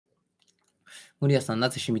森保さん、な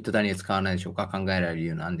ぜシュミット・ダニエル使わないでしょうか？考えられる理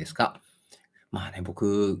由なんですか？まあね、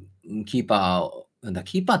僕、キーパ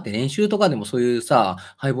ーって練習とかでもそういうさ、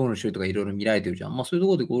ハイボールの処理とかいろいろ見られてるじゃん。まあそういうと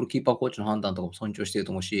ころでゴールキーパーコーチの判断とかも尊重してる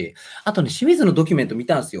と思うし、あとね、清水のドキュメント見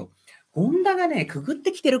たんですよ。権田がね、くぐっ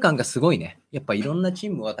てきてる感がすごいね。やっぱいろんなチ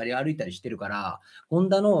ーム渡り歩いたりしてるから、権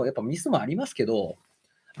田のやっぱミスもありますけど、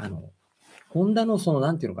権田のその、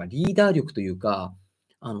なんていうのか、リーダー力というか、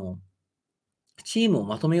チームを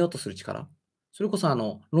まとめようとする力。それこそ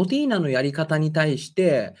ロティーナのやり方に対し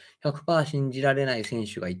て100%信じられない選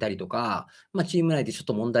手がいたりとか、チーム内でちょっ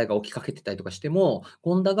と問題が起きかけてたりとかしても、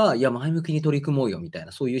権田が、いや、前向きに取り組もうよみたい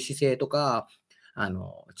な、そういう姿勢とか、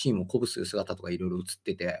チームを鼓舞する姿とかいろいろ映っ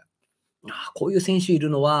てて、こういう選手いる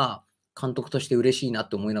のは、監督として嬉しいなっ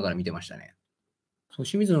て思いながら見てましたね。そう、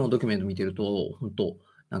清水のドキュメント見てると、本当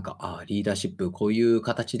なんか、リーダーシップ、こういう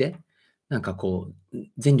形で、なんかこう、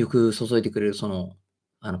全力注いでくれる、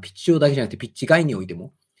ピッチ上だけじゃなくて、ピッチ外において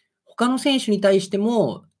も、他の選手に対して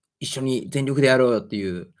も、一緒に全力でやろうよって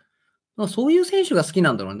いう、そういう選手が好き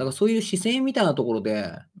なんだろうね。だからそういう姿勢みたいなところ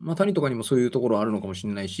で、谷とかにもそういうところあるのかもし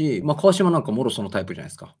れないし、川島なんかもろそのタイプじゃない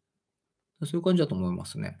ですか。そういう感じだと思いま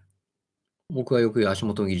すね。僕がよく言う足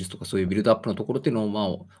元の技術とかそういうビルドアップのところっていうの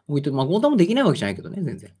を、置いて、権田もできないわけじゃないけどね、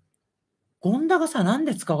全然。権田がさ、なん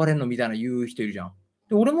で使われるのみたいな言う人いるじゃん。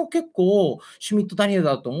で、俺も結構、シュミット・ダニエル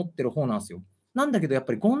だと思ってる方なんですよ。なんだけど、やっ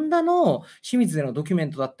ぱり権田の清水でのドキュメン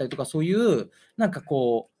トだったりとか、そういう、なんか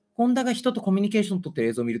こう、権田が人とコミュニケーション取ってる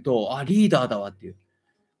映像を見ると、リーダーだわっていう。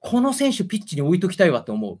この選手ピッチに置いときたいわっ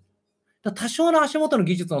て思う。多少の足元の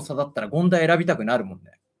技術の差だったら、権田選びたくなるもん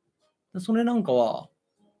ね。それなんかは、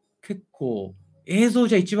結構、映像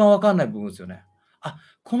じゃ一番わかんない部分ですよね。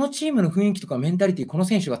このチームの雰囲気とかメンタリティ、この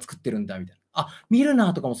選手が作ってるんだ、みたいな。ミルナ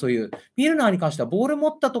ーとかもそういう、ミルナーに関してはボール持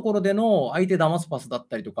ったところでの相手騙すパスだっ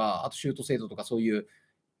たりとか、あとシュート精度とかそういう、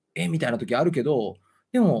みたいな時あるけど、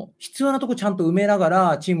でも、必要なとこちゃんと埋めなが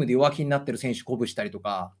ら、チームで弱気になってる選手鼓舞したりと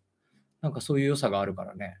か、なんかそういう良さがあるか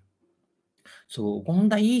らね。そう、権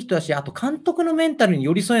田いい人だし、あと監督のメンタルに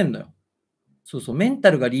寄り添えんのよ。そうそう、メン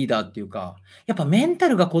タルがリーダーっていうか、やっぱメンタ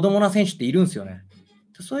ルが子供な選手っているんですよね。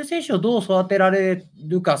そういう選手をどう育てられ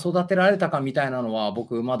るか、育てられたかみたいなのは、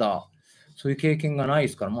僕まだそういう経験がないで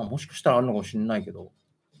すから、もしかしたらあるのかもしれないけど、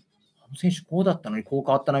あの選手こうだったのにこう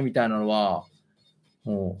変わったなみたいなのは、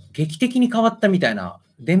もう劇的に変わったみたいな、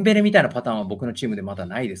デンベレみたいなパターンは僕のチームでまだ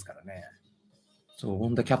ないですからね。そう、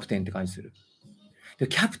本当キャプテンって感じする。で、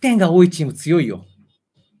キャプテンが多いチーム強いよ。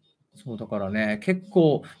そう、だからね、結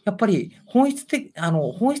構やっぱり本質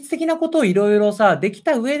的なことをいろいろさ、でき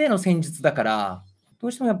た上での戦術だから、ど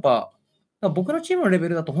うしてもやっぱ、僕のチームのレベ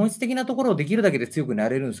ルだと本質的なところをできるだけで強くな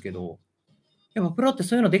れるんですけど、やっぱプロって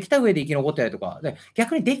そういうのできた上で生き残ってたりとか、で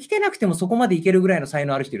逆にできてなくてもそこまでいけるぐらいの才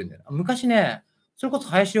能ある人いるんだよ。昔ね、それこそ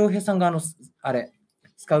林洋平さんがス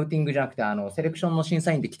カウティングじゃなくて、セレクションの審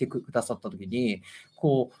査員で来てくださった時に、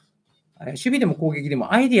こう、守備でも攻撃で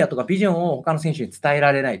もアイディアとかビジョンを他の選手に伝え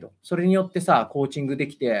られないと。それによってさ、コーチングで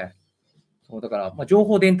きて、そうだから、情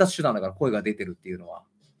報伝達手段だから声が出てるっていうのは、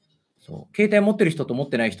そう、携帯持ってる人と持っ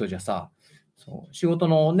てない人じゃさ、そう仕事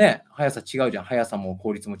のね、速さ違うじゃん。速さも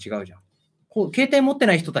効率も違うじゃん。携帯持って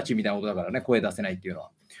ない人たちみたいなことだからね、声出せないっていうの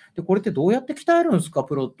は。で、これってどうやって鍛えるんですか、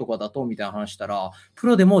プロとかだとみたいな話したら、プ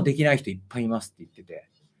ロでもできない人いっぱいいますって言ってて。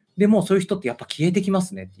でもそういう人ってやっぱ消えてきま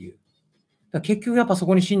すねっていう。結局やっぱそ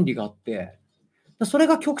こに心理があって、それ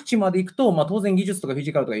が極致までいくと、当然技術とかフィ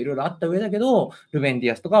ジカルとかいろいろあった上だけど、ルベンデ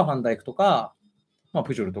ィアスとかファンダイクとか、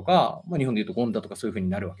プジョルとか、日本でいうとゴンダとかそういう風に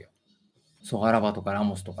なるわけよ。そう、アラバとかラ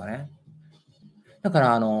モスとかね。だか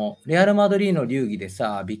らレアル・マドリーの流儀で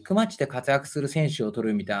さ、ビッグマッチで活躍する選手を取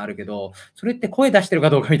るみたいなのあるけど、それって声出してる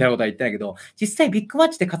かどうかみたいなことは言ってないけど、実際ビッグマッ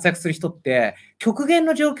チで活躍する人って、極限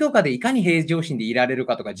の状況下でいかに平常心でいられる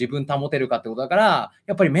かとか自分保てるかってことだから、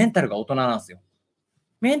やっぱりメンタルが大人なんですよ。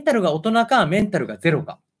メンタルが大人か、メンタルがゼロ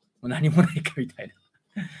か。もう何もないかみたい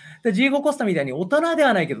な。ジーゴ・コスタみたいに大人で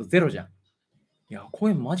はないけどゼロじゃん。いや、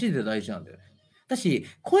声マジで大事なんだよね。だし、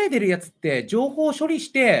声出るやつって情報を処理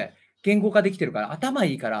して言語化できてるから、頭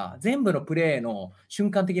いいから、全部のプレーの瞬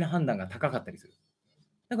間的な判断が高かったりする。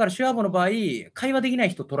だから、シュワボの場合、会話できない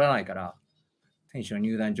人取らないから、選手の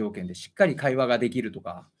入団条件でしっかり会話ができると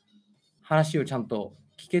か、話をちゃんと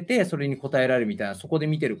聞けて、それに答えられるみたいな、そこで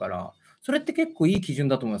見てるから、それって結構いい基準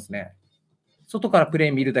だと思いますね。外からプレ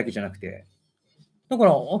ー見るだけじゃなくて。だか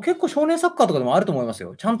ら、結構少年サッカーとかでもあると思います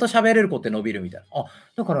よ。ちゃんと喋れる子って伸びるみたいな。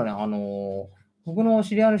だからね、僕の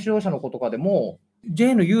知り合いの指導者の子とかでも、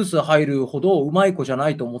J のユース入るほどうまい子じゃな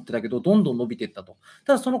いと思ってたけど、どんどん伸びていったと。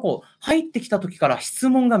ただその子、入ってきた時から質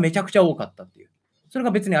問がめちゃくちゃ多かったっていう。それが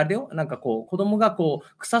別にあれだよ。なんかこう、子供がこう、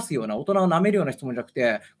腐すような、大人を舐めるような質問じゃなく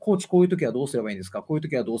て、コーチこういう時はどうすればいいんですか、こういう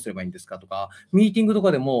時はどうすればいいんですかとか、ミーティングと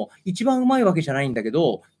かでも一番うまいわけじゃないんだけ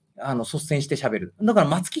ど、率先して喋る。だから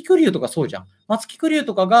松木玖生とかそうじゃん。松木玖生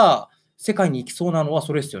とかが世界に行きそうなのは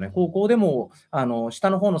それですよね。高校でも、下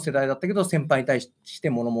の方の世代だったけど、先輩に対して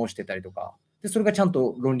物申してたりとか、で、それがちゃん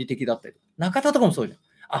と論理的だったり。中田とかもそうじゃん。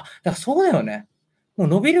だからそうだよね。もう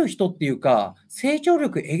伸びる人っていうか、成長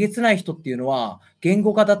力えげつない人っていうのは、言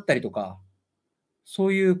語化だったりとか、そ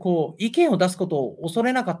ういうこう、意見を出すことを恐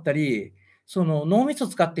れなかったり、その脳みそ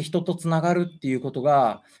使って人とつながるっていうこと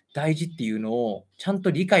が大事っていうのをちゃん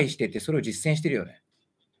と理解してて、それを実践してるよね。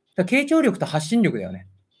だから傾聴力と発信力だよね。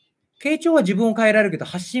傾聴は自分を変えられるけど、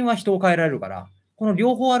発信は人を変えられるから、この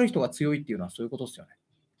両方ある人が強いっていうのはそういうことですよね。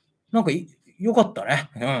なんかよかったね。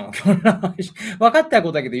分かったこ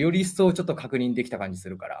とだけど、より一層ちょっと確認できた感じす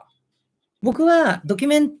るから。僕はドキュ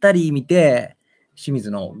メンタリー見て、清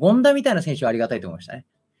水の権田みたいな選手はありがたいと思いましたね。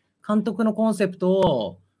監督のコンセプト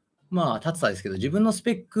を、立つですけど、自分のス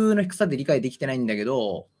ペックの低さで理解できてないんだけ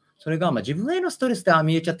ど、それが自分へのストレスで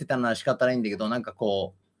見えちゃってたのは仕方ないんだけど、なんか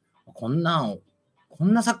こう、こんな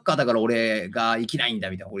サッカーだから俺が生きないんだ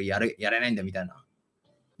みたいな、俺やれないんだみたいな。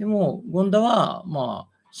でも、権田は、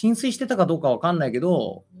浸水してたかどうかわかんないけ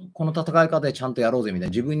ど、この戦い方でちゃんとやろうぜみたい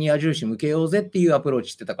な、自分に矢印向けようぜっていうアプロー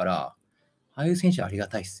チしてたから、ああいう選手はありが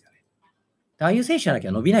たいっすよね。ああいう選手じゃなき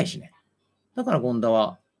ゃ伸びないしね。だから権田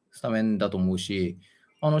はスタメンだと思うし、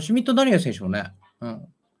シュミット・ダニエル選手もね、な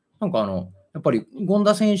んかやっぱり権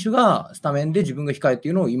田選手がスタメンで自分が控えって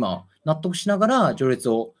いうのを今、納得しながら序列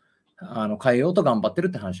を変えようと頑張ってるっ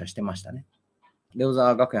て話はしてましたね。レオ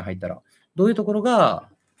ザ学園入ったら、どういうところが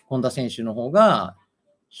権田選手の方が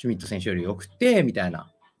シュミット選手より良くて、みたい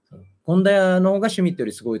な。権田の方がシュミットよ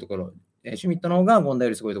りすごいところ、シュミットの方が権田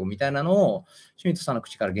よりすごいところみたいなのを、シュミットさんの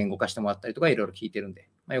口から言語化してもらったりとか、いろいろ聞いてるんで、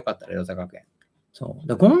よかったらレオザ学園。そ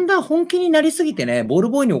う。権田本気になりすぎてね、ボール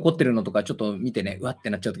ボーイに怒ってるのとかちょっと見てね、うわって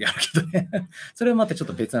なっちゃう時あるけどね。それはまたちょっ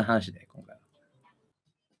と別の話で、今回は。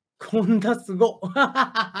権田すご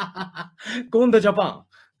権田ジャパン。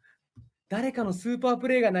誰かのスーパープ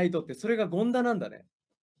レーがないとって、それが権田なんだね。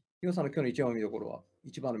皆さんの今日の一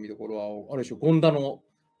番の見どころは、あれでしょ、権田の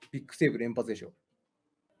ビッグセーブ連発でしょ。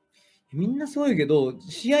みんなすごいけど、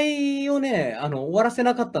試合をね、終わらせ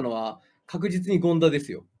なかったのは確実に権田で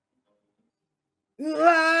すよ。う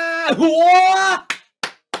わー、おー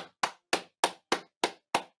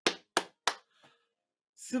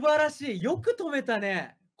素晴らしい。よく止めた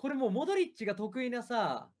ね。これもうモドリッチが得意な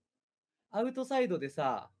さ、アウトサイドで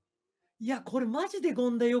さ、いや、これマジで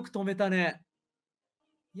権田よく止めたね。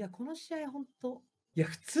いや、この試合ほんと、いや、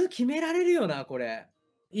普通決められるよな、これ。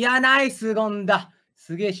いや、ナイス、権田。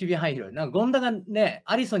すげえ守備範囲広い。なんか権田がね、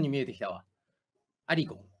アリソンに見えてきたわ。アリ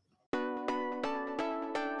コン。